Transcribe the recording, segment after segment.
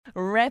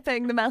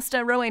Wrapping the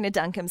muster, Rowena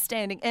Duncum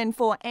standing in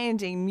for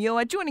Andy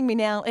Muir. Joining me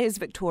now is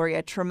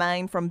Victoria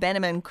Tremaine from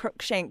Bannerman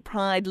Cruikshank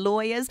Pride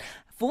Lawyers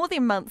for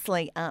their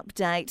monthly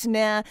update.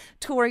 Now,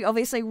 Tori,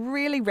 obviously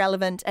really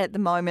relevant at the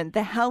moment.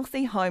 The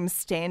Healthy Home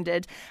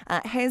Standard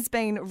has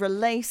been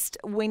released.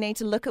 We need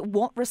to look at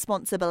what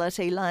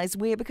responsibility lies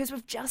where, because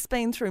we've just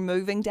been through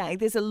moving day.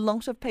 There's a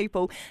lot of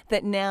people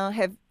that now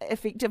have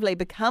effectively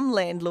become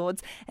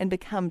landlords and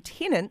become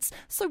tenants.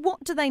 So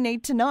what do they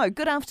need to know?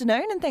 Good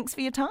afternoon and thanks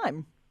for your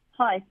time.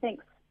 Hi,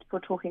 thanks for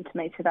talking to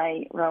me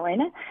today,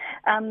 Rowena.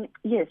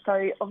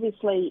 So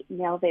obviously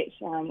now that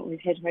we've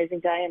had moving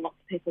day and lots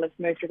of people have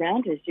moved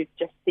around, as you've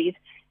just said,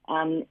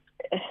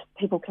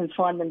 people can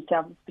find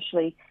themselves,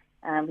 especially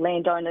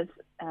landowners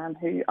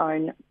who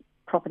own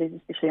properties,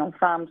 especially on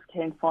farms,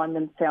 can find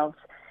themselves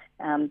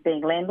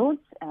being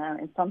landlords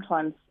and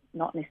sometimes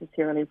not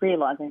necessarily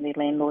realising they're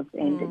landlords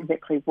and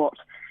exactly what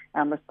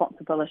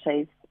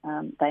responsibilities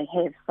they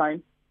have. So I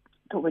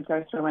thought we'd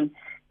go through and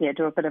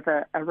do a bit of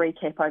a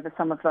recap over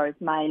some of those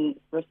main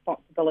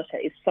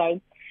responsibilities. So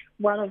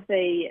one of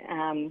the,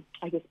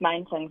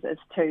 main things is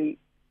to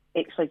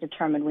actually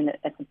determine when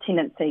it's a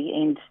tenancy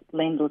and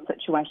landlord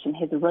situation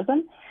has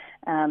arisen.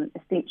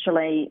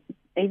 Essentially,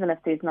 even if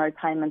there's no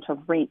payment of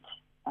rent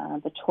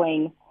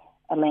between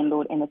a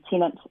landlord and a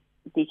tenant,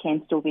 there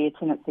can still be a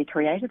tenancy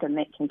created and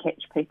that can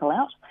catch people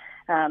out.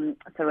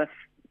 So if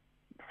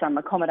some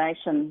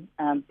accommodation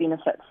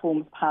benefit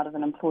forms part of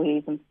an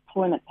employee's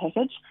employment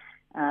package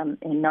and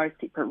no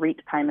separate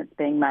rent payments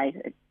being made,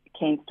 it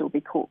can still be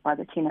caught by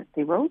the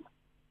tenancy rules.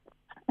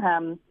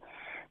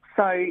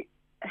 So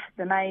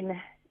the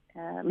main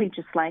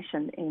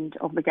legislation and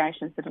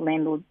obligations that a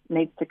landlord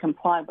needs to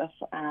comply with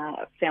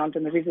are found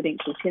in the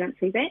Residential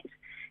Tenancies Act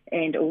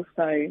and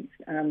also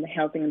the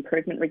Housing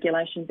Improvement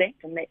Regulations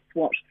Act, and that's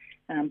what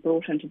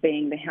brought into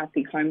being the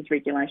Healthy Homes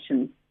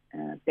Regulations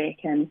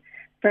back in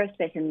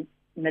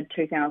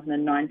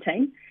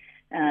mid-2019,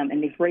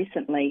 and they've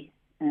recently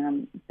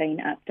been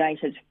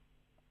updated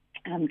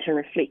to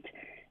reflect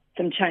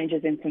some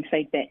changes and some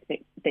feedback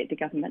that the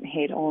government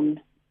had on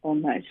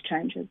those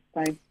changes.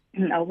 So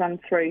I'll run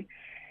through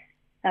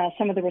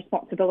some of the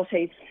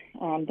responsibilities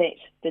that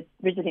the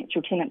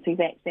Residential Tenancies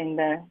Act and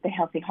the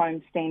Healthy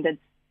Home Standards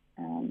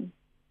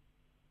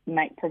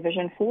make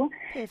provision for.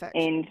 Perfect.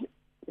 And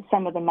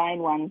some of the main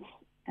ones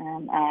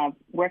are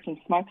working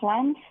smoke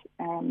alarms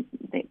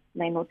that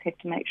landlords have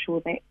to make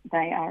sure that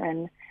they are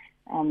in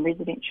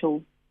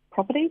residential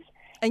properties.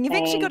 And you've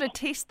actually got to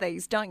test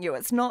these, don't you?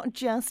 It's not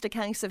just a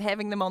case of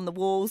having them on the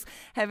walls,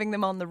 having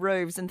them on the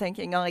roofs and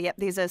thinking, oh, yep,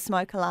 there's a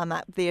smoke alarm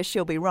up there,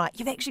 she'll be right.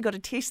 You've actually got to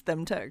test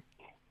them too.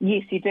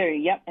 Yes, you do,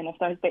 yep. And if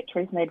those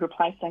batteries need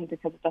replacing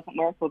because it doesn't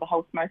work or the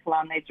whole smoke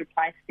alarm needs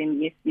replaced,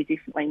 then yes, you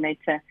definitely need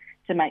to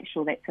make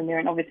sure that's in there.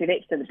 And obviously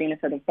that's to the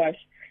benefit of both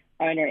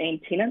owner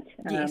and tenant,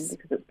 yes,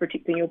 because it's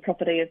protecting your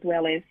property as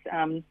well as,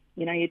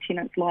 your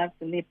tenants' lives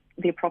and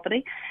their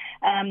property.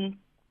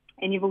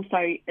 And you've also,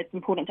 it's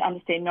important to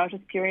understand notice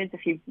periods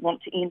if you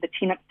want to end the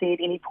tenancy at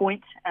any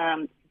point.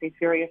 There's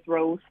various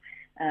rules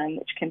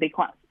which can be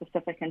quite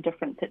specific in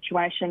different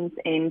situations,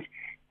 and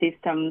there's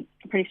some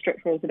pretty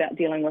strict rules about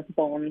dealing with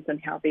bonds and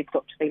how they've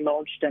got to be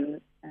lodged and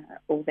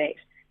all that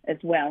as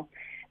well.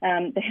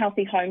 The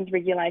Healthy Homes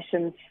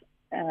Regulations,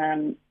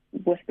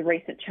 with the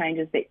recent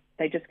changes that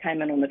they just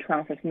came in on the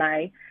 12th of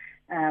May,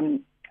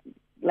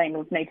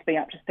 landlords need to be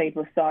up to speed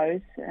with those,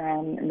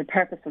 and the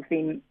purpose of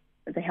them,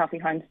 the Healthy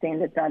Home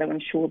Standards, are to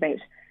ensure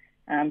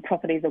that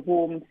properties are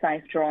warm,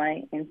 safe,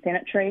 dry and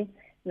sanitary.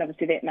 And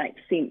obviously that makes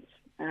sense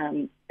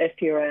if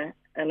you're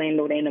a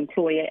landlord and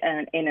employer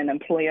and an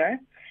employer,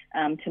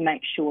 to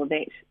make sure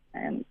that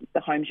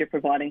the homes you're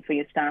providing for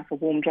your staff are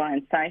warm, dry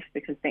and safe,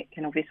 because that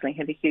can obviously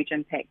have a huge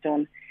impact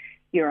on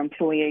your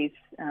employees'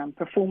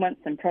 performance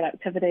and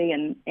productivity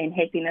and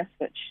happiness,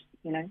 which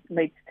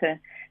leads to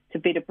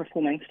better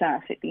performing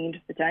staff at the end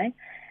of the day.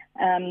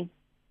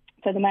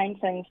 So the main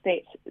things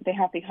that the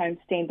Healthy Home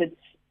Standards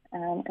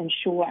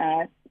ensure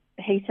are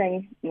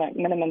heating, like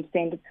minimum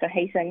standards for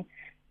heating,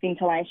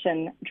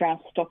 ventilation,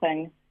 draft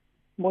stopping,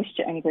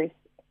 moisture ingress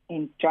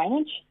and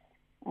drainage.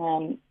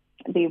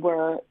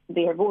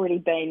 There have already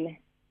been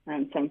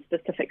some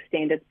specific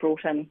standards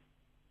brought in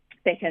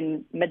back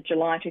in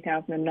mid-July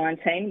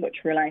 2019, which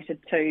related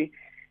to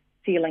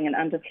ceiling and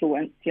underfloor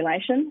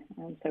insulation.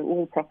 So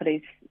all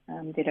properties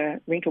that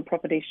are rental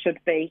properties should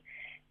be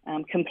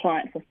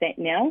compliant with that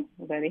now,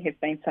 although there have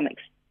been some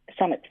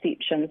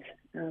exceptions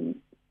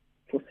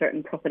for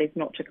certain properties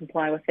not to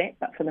comply with that,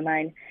 but for the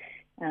main,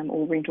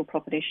 all rental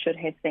properties should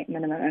have that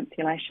minimum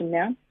insulation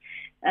now.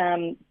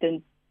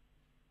 The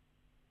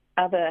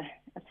other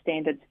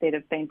standards that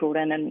have been brought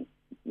in and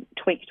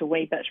tweaked a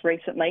wee bit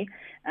recently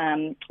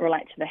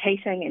relate to the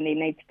heating, and there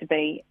needs to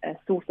be a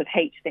source of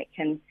heat that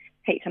can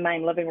heat a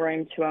main living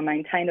room to a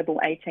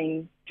maintainable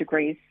 18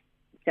 degrees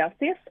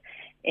Celsius,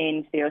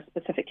 and there are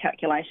specific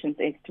calculations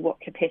as to what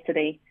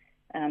capacity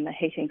the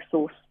heating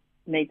source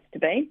needs to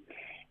be.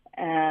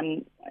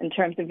 In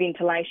terms of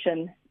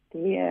ventilation,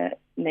 there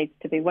needs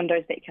to be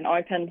windows that can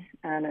open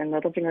in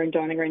the living room,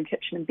 dining room,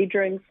 kitchen and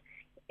bedrooms,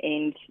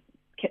 and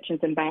kitchens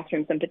and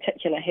bathrooms in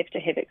particular have to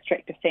have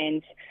extractor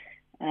fans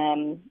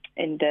and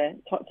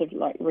types of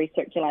like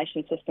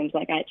recirculation systems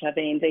like HRV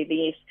and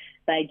VVS.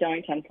 They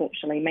don't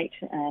unfortunately meet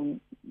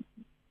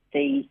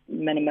the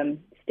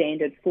minimum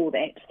standard for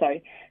that. So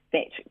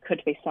that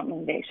could be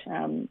something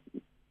that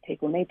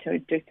people need to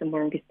do some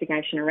more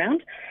investigation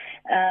around.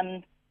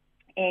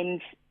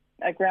 And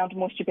a ground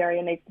moisture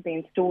barrier needs to be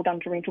installed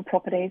under rental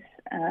properties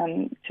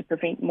to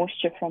prevent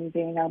moisture from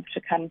being able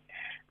to come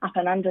up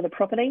and under the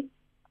property.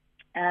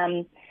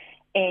 And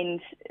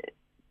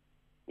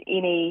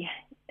any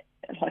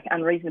like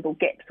unreasonable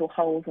gaps or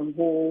holes in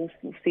walls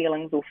or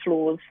ceilings or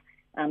floors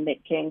that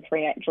can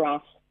create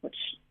drafts, which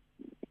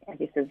I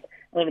guess is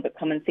a little bit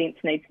common sense,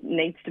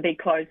 needs to be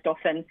closed off,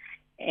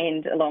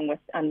 and along with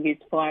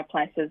unused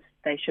fireplaces,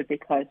 they should be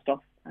closed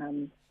off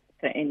and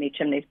their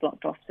chimneys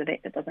blocked off so that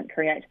it doesn't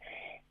create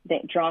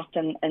that draft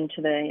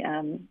into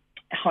the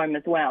home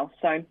as well.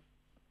 So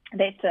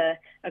that's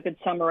a good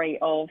summary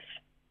of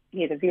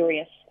the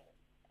various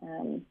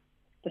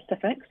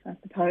specifics, I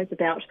suppose,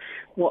 about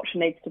what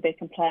needs to be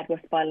complied with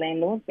by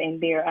landlords,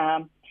 and there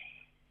are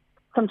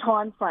some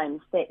time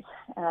frames that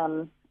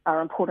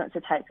are important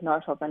to take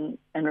note of in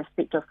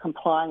respect of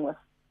complying with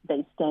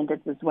these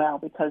standards as well,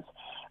 because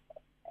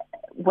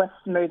with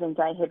moving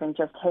day having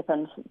just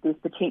happened, there's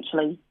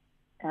potentially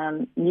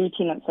new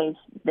tenancies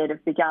that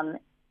have begun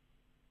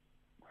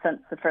since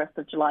the 1st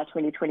of July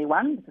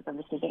 2021, because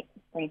obviously that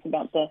brings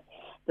about the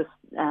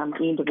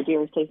end of the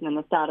dairy season and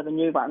the start of a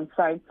new one.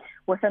 So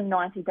within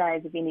 90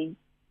 days of any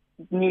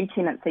new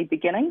tenancy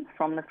beginning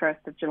from the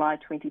 1st of July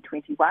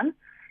 2021,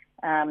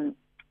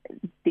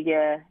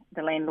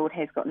 the landlord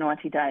has got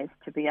 90 days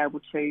to be able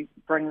to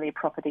bring their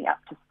property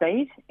up to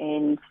speed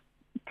and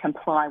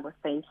comply with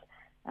these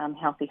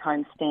healthy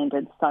home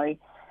standards. So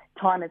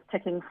time is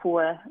ticking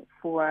for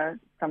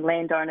some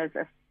landowners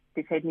if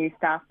they've had new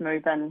staff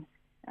move in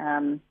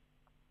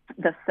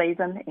this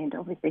season, and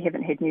obviously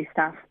haven't had new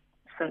staff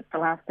since the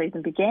last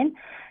season began.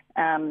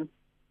 Then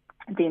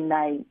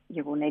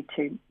you will need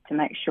to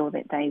make sure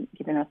that they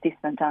get an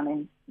assessment done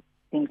and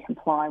then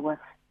comply with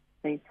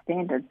these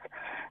standards.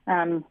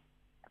 So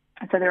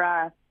there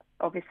are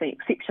obviously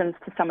exceptions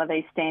to some of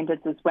these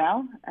standards as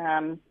well.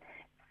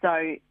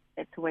 So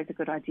it's always a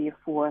good idea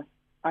for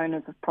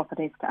owners of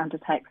properties to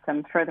undertake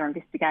some further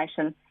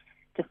investigation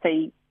to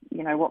see,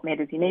 what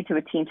matters you need to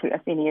attend to,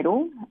 if any at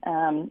all.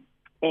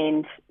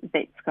 And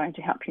that's going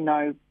to help you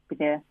know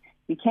whether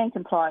you can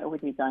comply or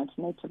whether you're going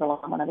to need to rely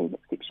on one of these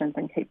exceptions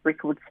and keep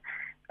records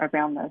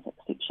around those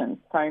exceptions.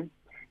 So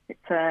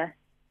it's a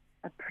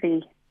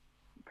pretty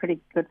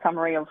good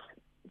summary of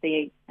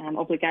the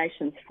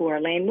obligations for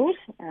a landlord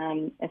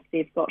if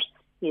they've got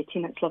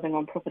tenants living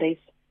on properties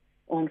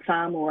on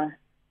farm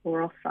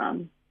or off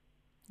farm.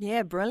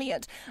 Yeah,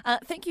 brilliant.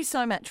 Thank you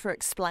so much for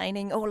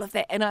explaining all of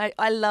that. And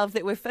I love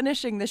that we're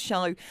finishing the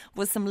show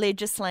with some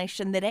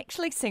legislation that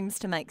actually seems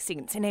to make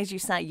sense. And as you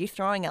say, you're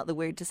throwing out the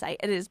word to say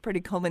it is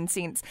pretty common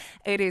sense.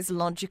 It is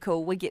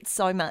logical. We get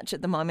so much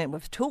at the moment.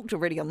 We've talked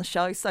already on the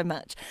show so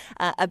much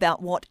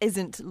about what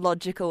isn't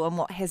logical and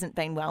what hasn't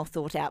been well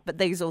thought out. But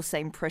these all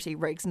seem pretty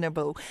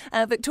reasonable.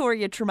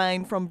 Victoria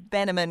Tremaine from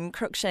Bannerman,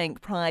 Cruikshank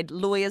Pride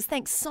Lawyers,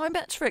 thanks so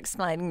much for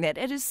explaining that.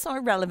 It is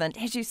so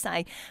relevant, as you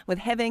say, with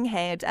having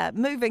had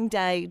moving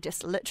day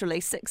just literally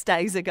 6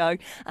 days ago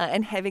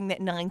and having that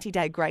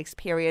 90-day grace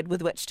period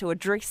with which to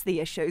address the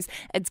issues.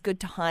 It's good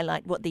to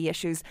highlight what the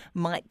issues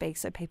might be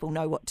so people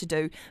know what to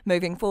do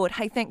moving forward.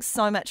 Hey, thanks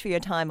so much for your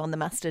time on The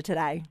Muster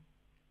today.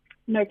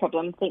 No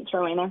problem. Thanks,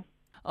 Rowena.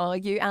 Oh,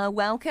 you are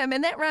welcome.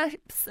 And that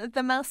wraps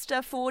The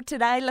Muster for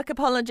today. Look,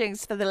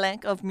 apologies for the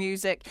lack of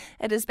music.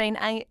 It has been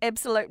an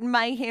absolute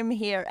mayhem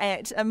here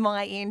at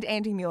my end.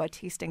 Andy Muir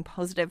testing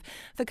positive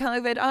for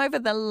COVID over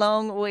the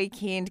long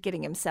weekend,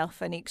 getting himself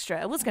an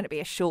extra. It was going to be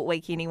a short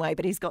week anyway,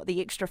 but he's got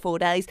the extra 4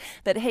 days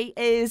that he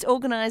is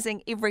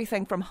organising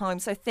everything from home.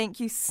 So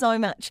thank you so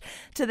much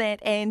to that,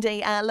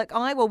 Andy. Look,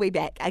 I will be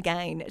back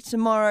again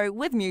tomorrow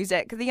with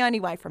music. The only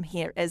way from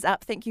here is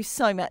up. Thank you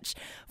so much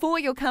for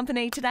your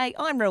company today.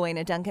 I'm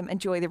Rowena Duncum.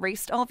 Enjoy the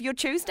rest of your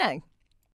Tuesday.